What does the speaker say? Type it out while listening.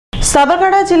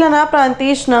સાબરકાંઠા જિલ્લાના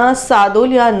પ્રાંતિજના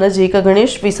સાદોલિયા નજીક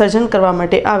ગણેશ વિસર્જન કરવા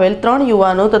માટે આવેલ 3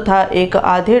 યુવાનો તથા એક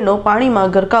આધેડનો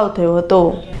પાણીમાં ગરકાવ થયો હતો।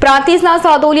 પ્રાંતિજના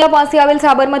સાદોલિયા પાસે આવેલ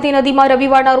સાબરમતી નદીમાં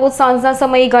રવિવારના રોજ સાંજના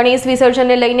સમયે ગણેશ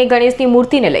વિસર્જનને લઈને ગણેશની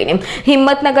મૂર્તિને લઈને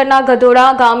હિંમતનગરના ગધોડા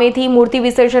ગામેથી મૂર્તિ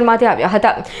વિસર્જન માટે આવ્યા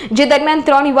હતા। જે દરમિયાન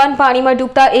 3 યુવાન પાણીમાં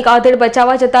ડૂબતા એક આધેડ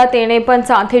બચાવવા જતા તેણે પણ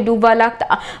સાથે ડૂબવા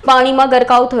લાગતા પાણીમાં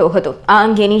ગરકાવ થયો હતો। આ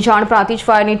અંગેની જાણ પ્રાંતિજ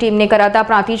ફાયરની ટીમને કરાતા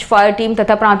પ્રાંતિજ ફાયર ટીમ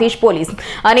તથા પ્રાંતિજ પોલીસ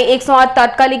અને 108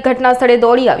 તાત્કાલિક ઘટના સ્થળે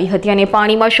દોડી આવી હતી અને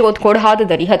પાણીમાં શોધખોળ હાથ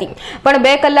ધરી હતી, પણ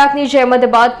 2 કલાકની જહેમત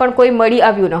બાદ પણ કોઈ મળી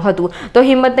આવ્યું ન હતું। તો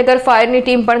હિંમતનગર ફાયરની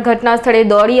ટીમ પણ ઘટના સ્થળે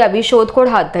દોડી આવી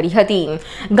શોધખોળ હાથ ધરી હતી।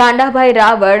 ગાંડાભાઈ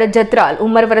રાવળ જત્રાલ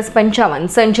ઉંમર વર્ષ 55,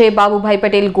 સંજય બાબુભાઈ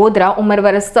પટેલ ગોધરા ઉંમર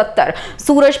વર્ષ 17,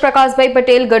 સૂરજ પ્રકાશભાઈ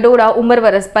પટેલ ગડોડા ઉંમર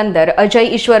વર્ષ 15, અજય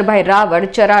ઈશ્વરભાઈ રાવળ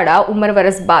ચરાડા ઉંમર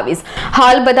વર્ષ 22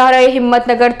 હાલ બધારાએ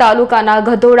હિંમતનગર તાલુકાના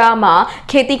ગધોડામાં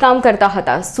ખેતીકામ કરતા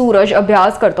હતા। સૂરજ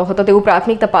અભ્યાસ કરતો હતો તેવું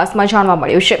પ્રાથમિક તપાસમાં જાણવા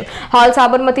મળ્યું છે। હાલ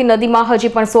સાબરમતી નદીમાં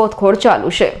હજી પણ શોધખોળ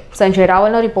ચાલુ છે। સંજય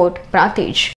રાવલનો રિપોર્ટ, પ્રાંતિજ।